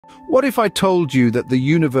What if I told you that the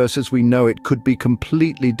universe as we know it could be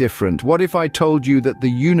completely different? What if I told you that the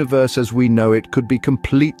universe as we know it could be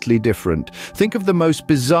completely different? Think of the most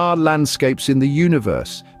bizarre landscapes in the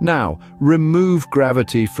universe. Now, remove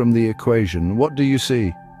gravity from the equation. What do you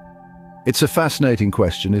see? It's a fascinating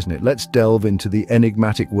question, isn't it? Let's delve into the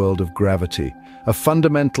enigmatic world of gravity, a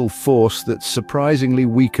fundamental force that's surprisingly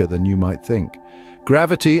weaker than you might think.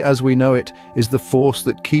 Gravity, as we know it, is the force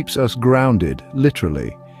that keeps us grounded,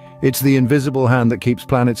 literally. It's the invisible hand that keeps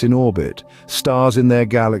planets in orbit, stars in their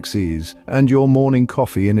galaxies, and your morning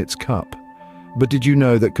coffee in its cup. But did you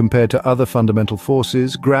know that compared to other fundamental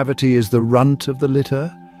forces, gravity is the runt of the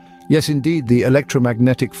litter? Yes, indeed, the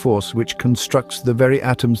electromagnetic force which constructs the very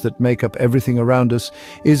atoms that make up everything around us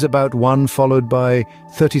is about 1 followed by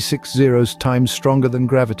 36 zeros times stronger than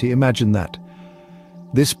gravity. Imagine that.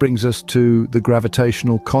 This brings us to the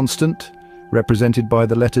gravitational constant, represented by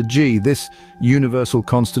the letter G. This universal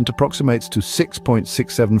constant approximates to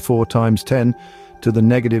 6.674 times 10 to the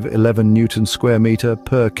negative 11 Newton square meter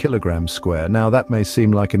per kilogram square. Now that may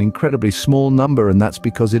seem like an incredibly small number, and that's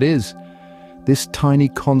because it is. This tiny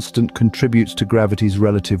constant contributes to gravity's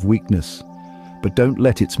relative weakness. But don't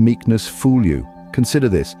let its meekness fool you. Consider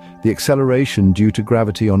this: the acceleration due to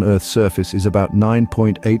gravity on Earth's surface is about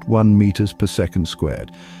 9.81 meters per second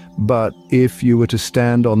squared. But if you were to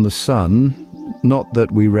stand on the sun, not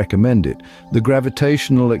that we recommend it, the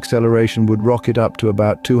gravitational acceleration would rocket up to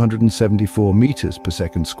about 274 meters per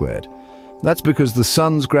second squared. That's because the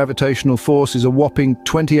sun's gravitational force is a whopping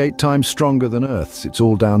 28 times stronger than Earth's. It's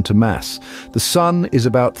all down to mass. The sun is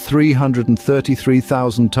about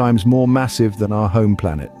 333,000 times more massive than our home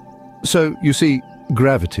planet. So, you see,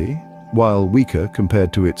 gravity, while weaker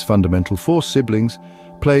compared to its fundamental force siblings,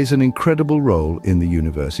 plays an incredible role in the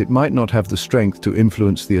universe. It might not have the strength to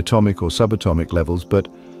influence the atomic or subatomic levels, but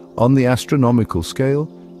on the astronomical scale,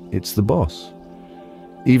 it's the boss.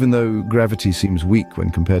 Even though gravity seems weak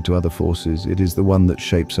when compared to other forces, it is the one that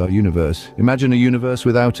shapes our universe. Imagine a universe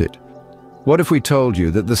without it. What if we told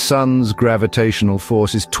you that the sun's gravitational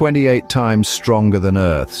force is 28 times stronger than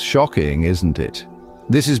Earth's? Shocking, isn't it?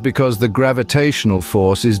 This is because the gravitational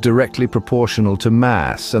force is directly proportional to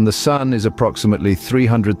mass, and the sun is approximately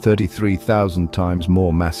 333,000 times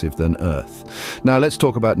more massive than Earth. Now let's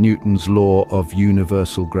talk about Newton's law of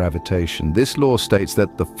universal gravitation. This law states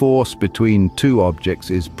that the force between two objects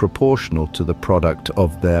is proportional to the product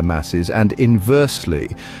of their masses and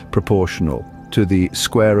inversely proportional to the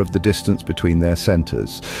square of the distance between their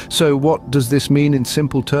centers. So what does this mean in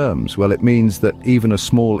simple terms? Well, it means that even a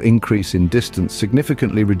small increase in distance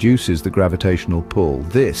significantly reduces the gravitational pull.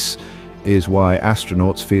 This is why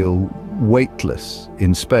astronauts feel weightless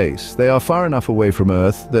in space. They are far enough away from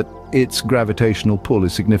Earth that its gravitational pull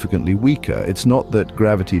is significantly weaker. It's not that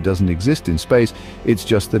gravity doesn't exist in space, it's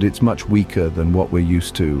just that it's much weaker than what we're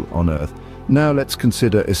used to on Earth. Now let's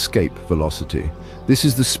consider escape velocity. This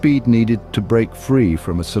is the speed needed to break free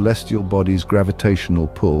from a celestial body's gravitational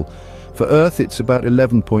pull. For Earth, it's about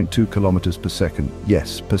 11.2 kilometers per second.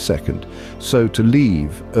 Yes, per second. So to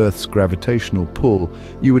leave Earth's gravitational pull,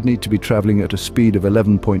 you would need to be traveling at a speed of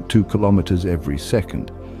 11.2 kilometers every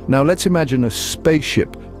second. Now let's imagine a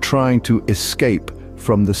spaceship trying to escape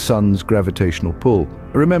from the sun's gravitational pull.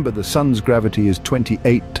 Remember, the sun's gravity is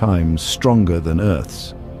 28 times stronger than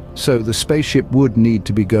Earth's. So the spaceship would need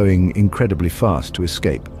to be going incredibly fast to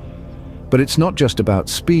escape. But it's not just about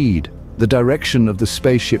speed. The direction of the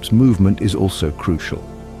spaceship's movement is also crucial.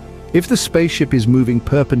 If the spaceship is moving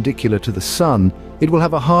perpendicular to the sun, it will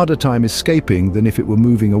have a harder time escaping than if it were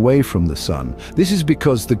moving away from the sun. This is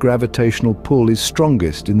because the gravitational pull is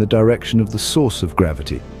strongest in the direction of the source of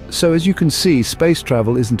gravity. So as you can see, space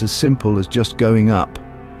travel isn't as simple as just going up.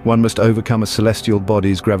 One must overcome a celestial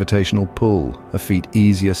body's gravitational pull, a feat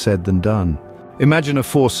easier said than done. Imagine a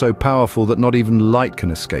force so powerful that not even light can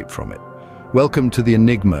escape from it. Welcome to the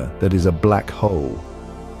enigma that is a black hole.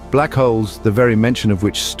 Black holes, the very mention of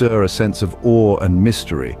which stir a sense of awe and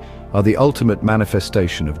mystery, are the ultimate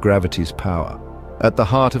manifestation of gravity's power. At the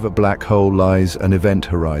heart of a black hole lies an event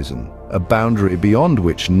horizon, a boundary beyond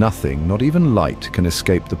which nothing, not even light, can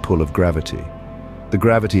escape the pull of gravity. The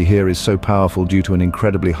gravity here is so powerful due to an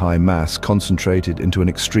incredibly high mass concentrated into an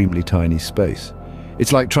extremely tiny space.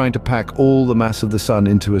 It's like trying to pack all the mass of the sun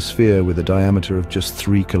into a sphere with a diameter of just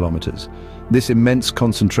 3 kilometers. This immense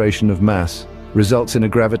concentration of mass results in a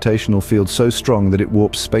gravitational field so strong that it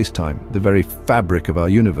warps space-time, the very fabric of our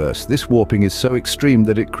universe. This warping is so extreme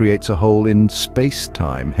that it creates a hole in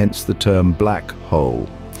space-time, hence the term black hole.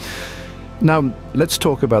 Now, let's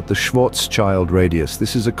talk about the Schwarzschild radius.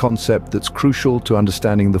 This is a concept that's crucial to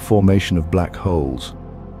understanding the formation of black holes.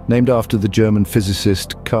 Named after the German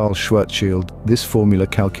physicist Karl Schwarzschild, this formula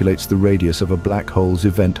calculates the radius of a black hole's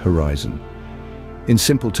event horizon. In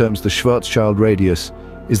simple terms, the Schwarzschild radius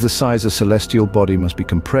is the size a celestial body must be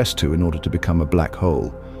compressed to in order to become a black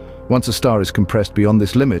hole. Once a star is compressed beyond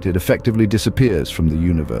this limit, it effectively disappears from the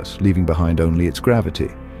universe, leaving behind only its gravity.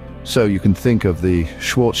 So you can think of the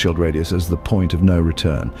Schwarzschild radius as the point of no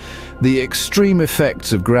return. The extreme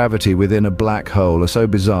effects of gravity within a black hole are so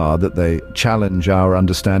bizarre that they challenge our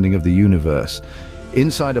understanding of the universe.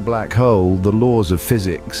 Inside a black hole, the laws of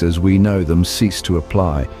physics as we know them cease to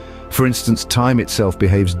apply. For instance, time itself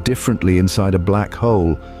behaves differently inside a black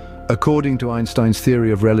hole. According to Einstein's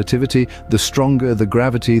theory of relativity, the stronger the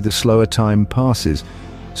gravity, the slower time passes.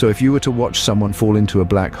 So if you were to watch someone fall into a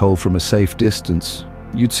black hole from a safe distance,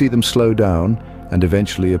 you'd see them slow down and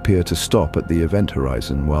eventually appear to stop at the event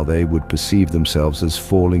horizon, while they would perceive themselves as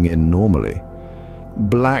falling in normally.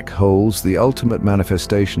 Black holes, the ultimate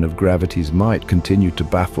manifestation of gravity's might, continue to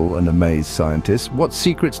baffle and amaze scientists. What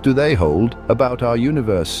secrets do they hold about our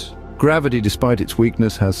universe? Gravity, despite its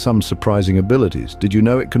weakness, has some surprising abilities. Did you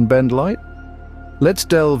know it can bend light? Let's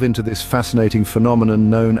delve into this fascinating phenomenon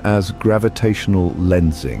known as gravitational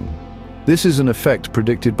lensing. This is an effect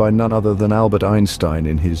predicted by none other than Albert Einstein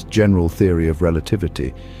in his general theory of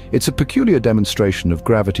relativity. It's a peculiar demonstration of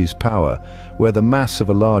gravity's power, where the mass of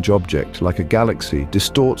a large object, like a galaxy,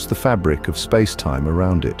 distorts the fabric of space-time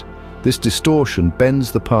around it. This distortion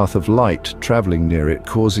bends the path of light traveling near it,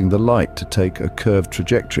 causing the light to take a curved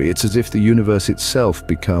trajectory. It's as if the universe itself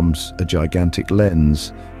becomes a gigantic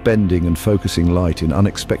lens, bending and focusing light in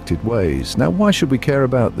unexpected ways. Now, why should we care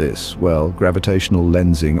about this? Well, gravitational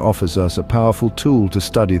lensing offers us a powerful tool to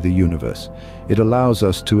study the universe. It allows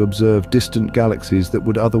us to observe distant galaxies that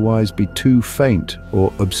would otherwise be too faint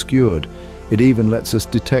or obscured. It even lets us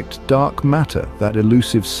detect dark matter, that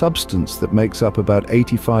elusive substance that makes up about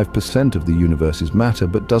 85% of the universe's matter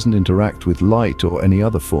but doesn't interact with light or any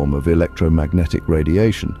other form of electromagnetic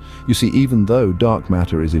radiation. You see, even though dark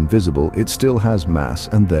matter is invisible, it still has mass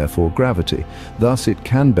and therefore gravity. Thus, it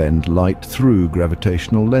can bend light through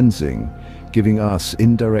gravitational lensing, giving us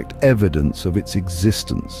indirect evidence of its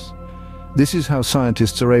existence. This is how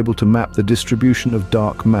scientists are able to map the distribution of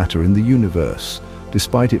dark matter in the universe,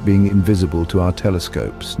 despite it being invisible to our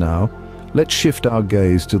telescopes. Now, let's shift our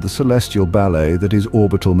gaze to the celestial ballet that is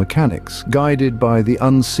orbital mechanics, guided by the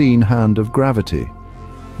unseen hand of gravity.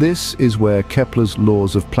 This is where Kepler's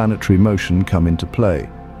laws of planetary motion come into play.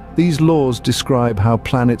 These laws describe how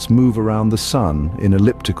planets move around the Sun in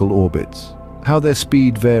elliptical orbits, how their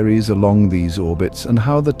speed varies along these orbits, and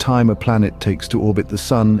how the time a planet takes to orbit the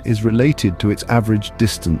Sun is related to its average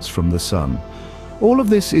distance from the Sun. All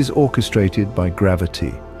of this is orchestrated by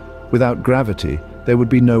gravity. Without gravity, there would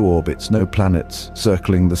be no orbits, no planets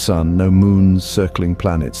circling the Sun, no moons circling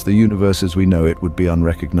planets. The universe as we know it would be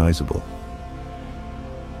unrecognizable.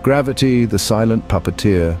 Gravity, the silent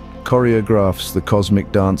puppeteer, choreographs the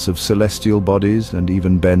cosmic dance of celestial bodies and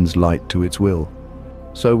even bends light to its will.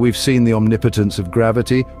 So we've seen the omnipotence of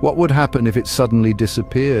gravity. What would happen if it suddenly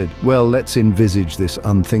disappeared? Well, let's envisage this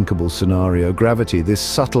unthinkable scenario. Gravity, this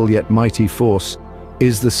subtle yet mighty force,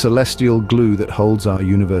 is the celestial glue that holds our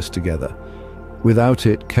universe together. Without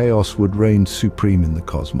it, chaos would reign supreme in the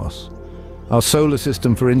cosmos. Our solar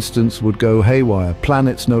system, for instance, would go haywire.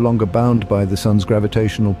 Planets no longer bound by the Sun's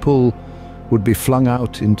gravitational pull would be flung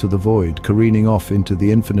out into the void, careening off into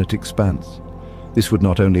the infinite expanse. This would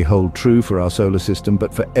not only hold true for our solar system,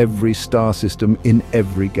 but for every star system in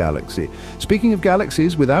every galaxy. Speaking of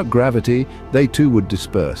galaxies, without gravity, they too would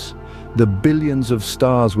disperse. The billions of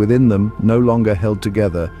stars within them, no longer held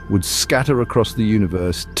together, would scatter across the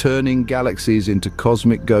universe, turning galaxies into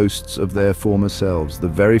cosmic ghosts of their former selves. The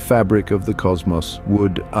very fabric of the cosmos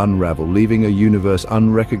would unravel, leaving a universe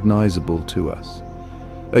unrecognizable to us.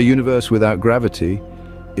 A universe without gravity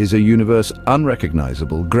is a universe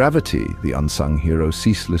unrecognizable. Gravity, the unsung hero,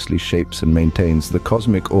 ceaselessly shapes and maintains the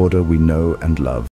cosmic order we know and love.